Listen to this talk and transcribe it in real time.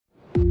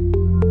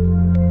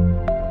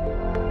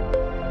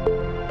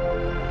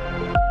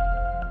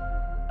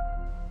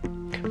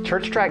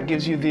ChurchTrac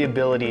gives you the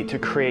ability to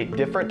create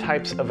different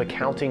types of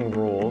accounting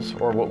rules,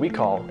 or what we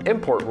call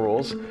import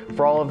rules,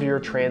 for all of your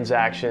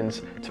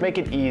transactions to make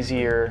it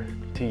easier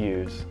to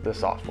use the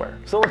software.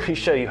 So let me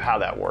show you how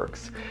that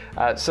works.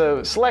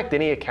 So select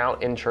any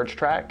account in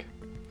ChurchTrac,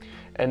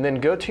 and then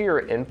go to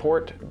your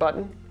import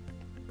button.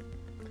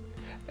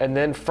 And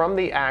then from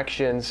the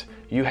actions,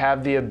 you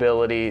have the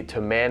ability to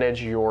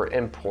manage your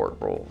import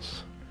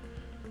rules.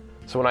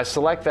 So when I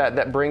select that,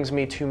 that brings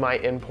me to my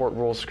import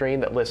rules screen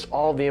that lists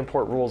all the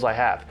import rules I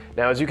have.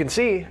 Now, as you can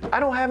see,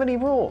 I don't have any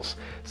rules.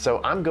 So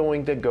I'm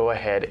going to go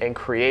ahead and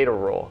create a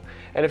rule.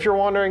 And if you're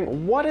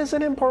wondering, what does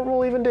an import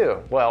rule even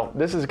do? Well,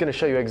 this is going to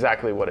show you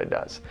exactly what it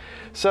does.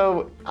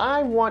 So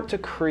I want to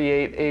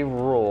create a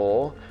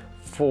rule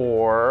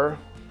for,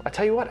 I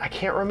tell you what, I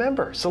can't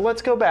remember. So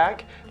let's go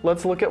back.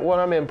 Let's look at what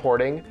I'm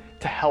importing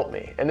to help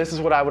me. And this is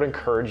what I would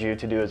encourage you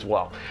to do as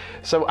well.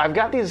 So I've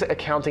got these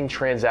accounting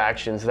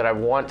transactions that I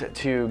want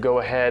to go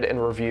ahead and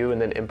review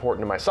and then import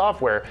into my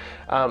software.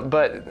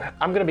 But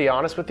I'm gonna be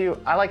honest with you,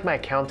 I like my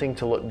accounting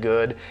to look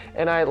good,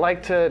 and I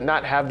like to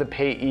not have the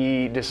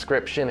payee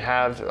description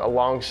have a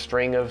long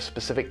string of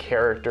specific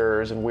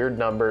characters and weird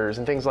numbers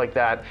and things like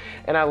that.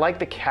 And I like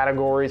the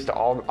categories to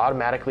all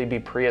automatically be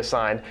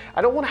pre-assigned.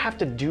 I don't wanna have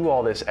to do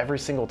all this every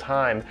single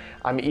time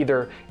I'm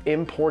either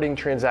importing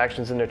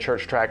transactions into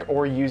ChurchTrac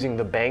or using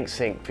the bank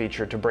sync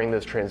feature to bring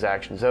those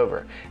transactions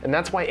over. And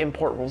that's why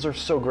import rules are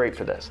so great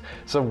for this.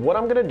 So what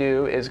I'm gonna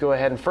do is go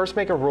ahead and first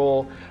make a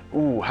rule.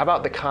 How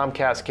about the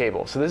Comcast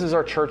cable? So this is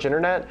our church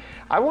internet.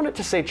 I want it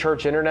to say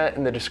church internet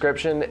in the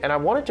description, and I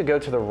want it to go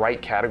to the right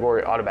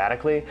category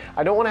automatically.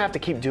 I don't wanna have to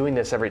keep doing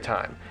this every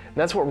time. And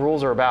that's what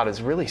rules are about,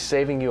 is really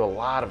saving you a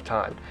lot of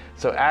time.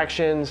 So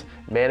actions,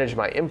 manage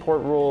my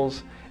import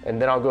rules,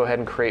 and then I'll go ahead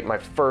and create my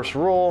first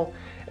rule.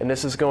 And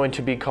this is going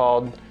to be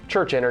called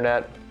church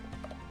internet.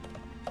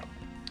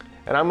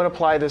 And I'm going to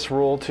apply this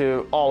rule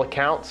to all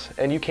accounts,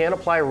 and you can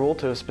apply a rule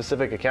to a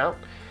specific account.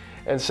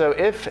 And so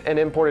if an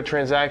imported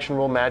transaction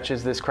rule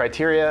matches this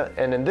criteria,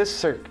 and in this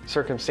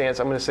circumstance,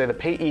 I'm going to say the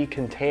payee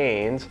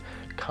contains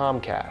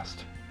Comcast,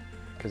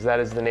 because that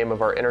is the name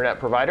of our internet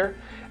provider.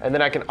 And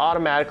then I can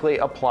automatically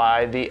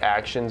apply the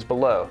actions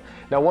below.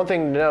 Now, one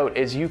thing to note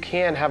is you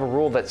can have a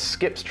rule that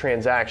skips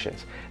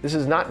transactions. This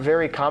is not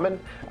very common,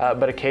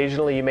 but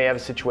occasionally you may have a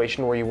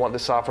situation where you want the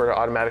software to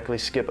automatically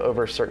skip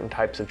over certain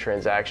types of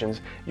transactions.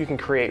 You can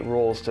create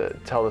rules to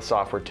tell the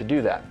software to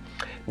do that.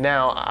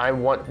 Now, I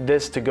want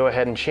this to go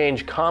ahead and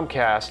change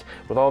Comcast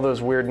with all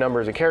those weird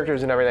numbers and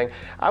characters and everything.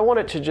 I want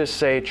it to just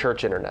say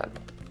church internet,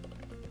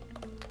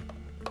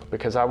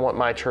 because I want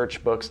my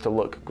church books to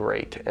look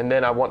great. And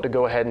then I want to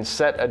go ahead and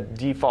set a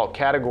default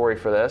category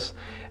for this.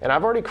 And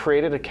I've already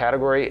created a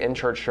category in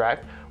ChurchTrac,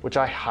 which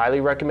I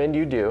highly recommend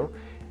you do.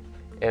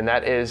 And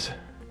that is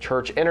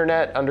church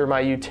internet under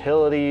my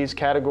utilities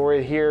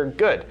category here.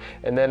 Good.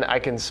 And then I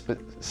can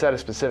set a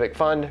specific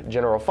fund,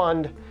 general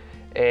fund.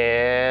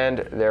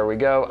 And there we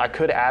go. I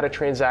could add a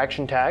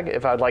transaction tag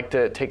if I'd like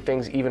to take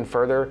things even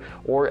further,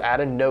 or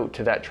add a note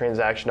to that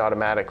transaction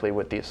automatically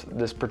with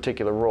this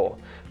particular rule.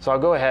 So I'll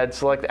go ahead,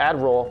 select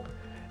add rule,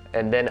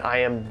 and then I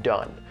am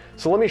done.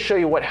 So let me show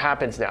you what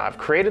happens now. I've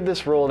created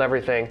this rule and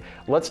everything.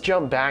 Let's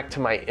jump back to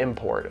my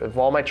import of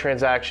all my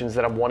transactions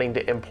that I'm wanting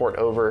to import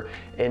over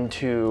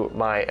into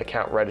my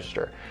account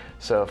register.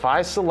 So if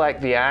I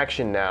select the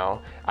action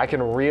now, I can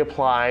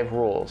reapply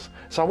rules.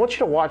 So I want you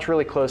to watch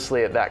really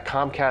closely at that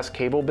Comcast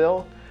cable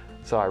bill.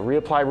 So I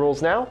reapply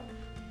rules now.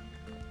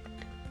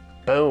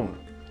 Boom.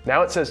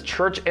 Now it says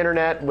church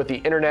internet with the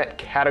internet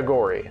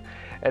category.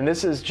 And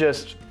this is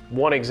just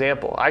one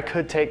example. I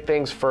could take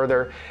things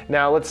further.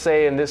 Now, let's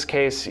say in this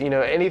case,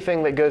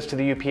 anything that goes to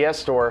the UPS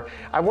store,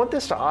 I want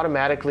this to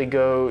automatically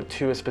go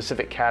to a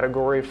specific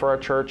category for our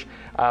church,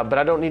 but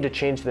I don't need to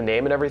change the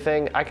name and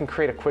everything. I can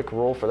create a quick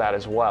rule for that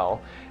as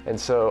well. And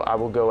so I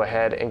will go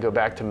ahead and go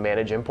back to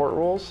manage import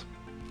rules,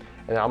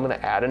 and I'm going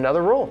to add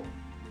another rule.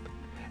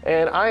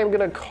 And I am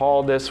going to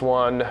call this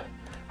one,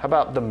 how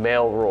about the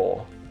mail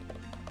rule?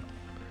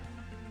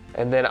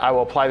 And then I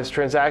will apply this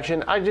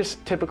transaction. I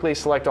just typically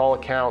select all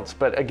accounts,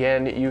 but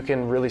again, you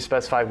can really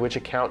specify which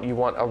account you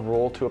want a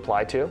rule to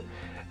apply to.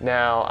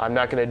 Now, I'm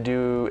not gonna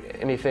do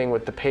anything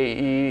with the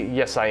payee.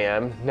 Yes, I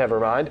am, never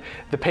mind.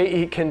 The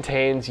payee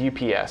contains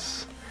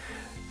UPS.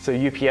 So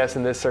UPS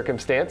in this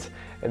circumstance.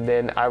 And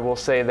then I will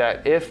say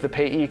that if the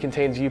payee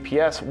contains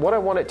UPS, what I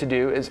want it to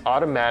do is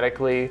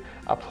automatically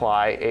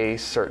apply a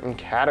certain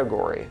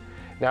category.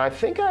 Now I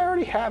think I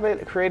already have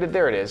it created.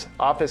 There it is,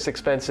 office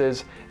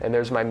expenses, and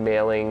there's my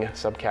mailing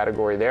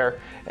subcategory there,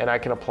 and I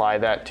can apply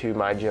that to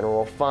my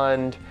general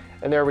fund,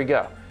 and there we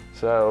go.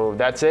 So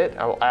that's it.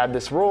 I will add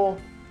this rule,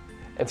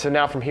 and so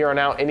now from here on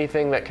out,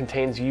 anything that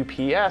contains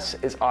UPS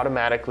is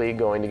automatically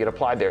going to get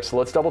applied there. So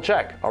let's double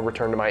check. I'll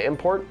return to my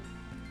import,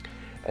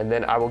 and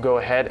then I will go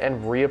ahead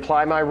and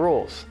reapply my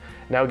rules.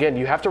 Now again,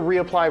 you have to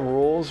reapply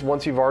rules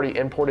once you've already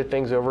imported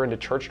things over into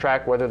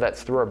ChurchTrac, whether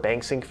that's through our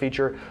bank sync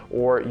feature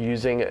or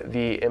using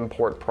the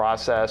import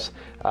process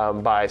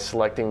by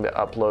selecting the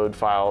upload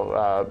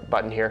file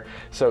button here.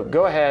 So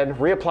go ahead,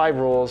 reapply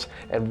rules,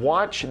 and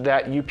watch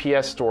that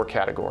UPS store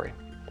category.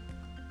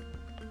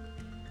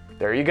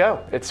 There you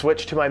go, it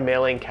switched to my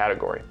mailing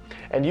category.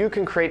 And you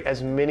can create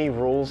as many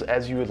rules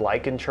as you would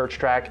like in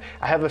ChurchTrac.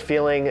 I have a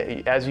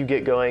feeling as you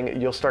get going,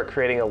 you'll start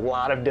creating a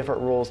lot of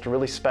different rules to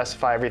really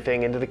specify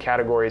everything into the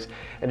categories.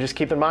 And just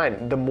keep in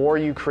mind, the more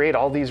you create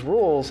all these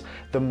rules,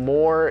 the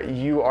more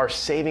you are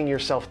saving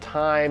yourself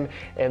time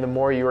and the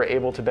more you are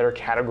able to better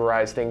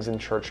categorize things in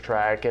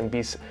ChurchTrac and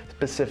be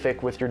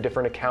specific with your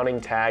different accounting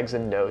tags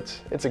and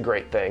notes. It's a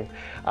great thing.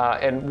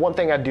 And one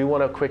thing I do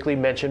want to quickly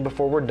mention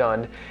before we're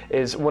done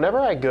is whenever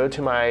I go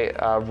to my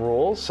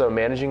rules, so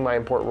managing my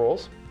import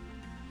rules,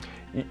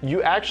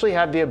 you actually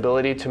have the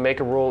ability to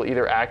make a rule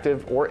either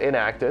active or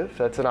inactive.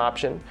 That's an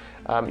option.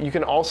 You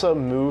can also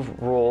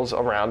move rules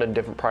around in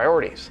different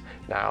priorities.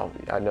 Now,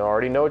 I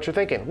already know what you're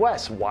thinking.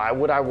 Wes, why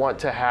would I want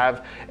to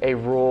have a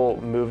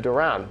rule moved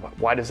around?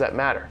 Why does that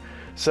matter?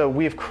 So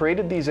we've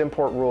created these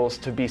import rules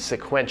to be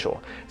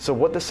sequential. So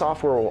what the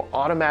software will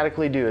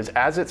automatically do is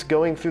as it's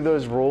going through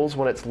those rules,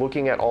 when it's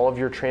looking at all of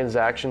your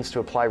transactions to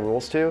apply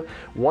rules to,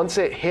 once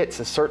it hits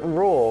a certain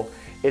rule,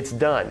 it's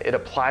done. It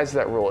applies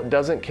that rule. It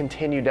doesn't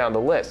continue down the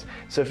list.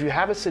 So if you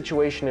have a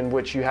situation in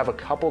which you have a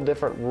couple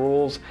different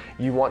rules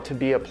you want to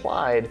be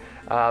applied,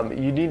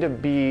 you need to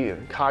be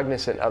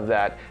cognizant of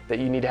that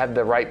you need to have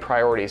the right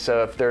priority.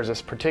 So if there's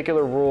this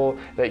particular rule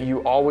that you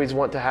always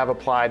want to have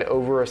applied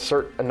over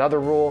another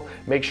rule,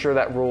 make sure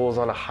that rule is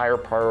on a higher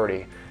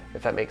priority,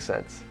 if that makes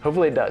sense.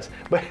 Hopefully it does.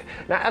 But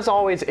now, as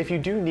always, if you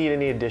do need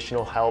any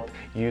additional help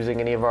using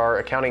any of our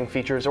accounting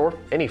features or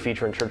any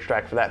feature in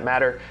ChurchTrac for that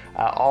matter,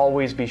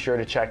 always be sure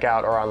to check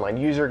out our online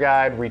user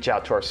guide, reach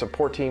out to our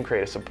support team,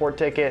 create a support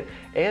ticket,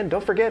 and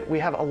don't forget, we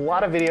have a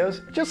lot of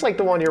videos just like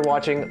the one you're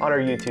watching on our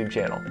YouTube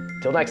channel.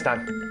 Till next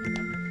time.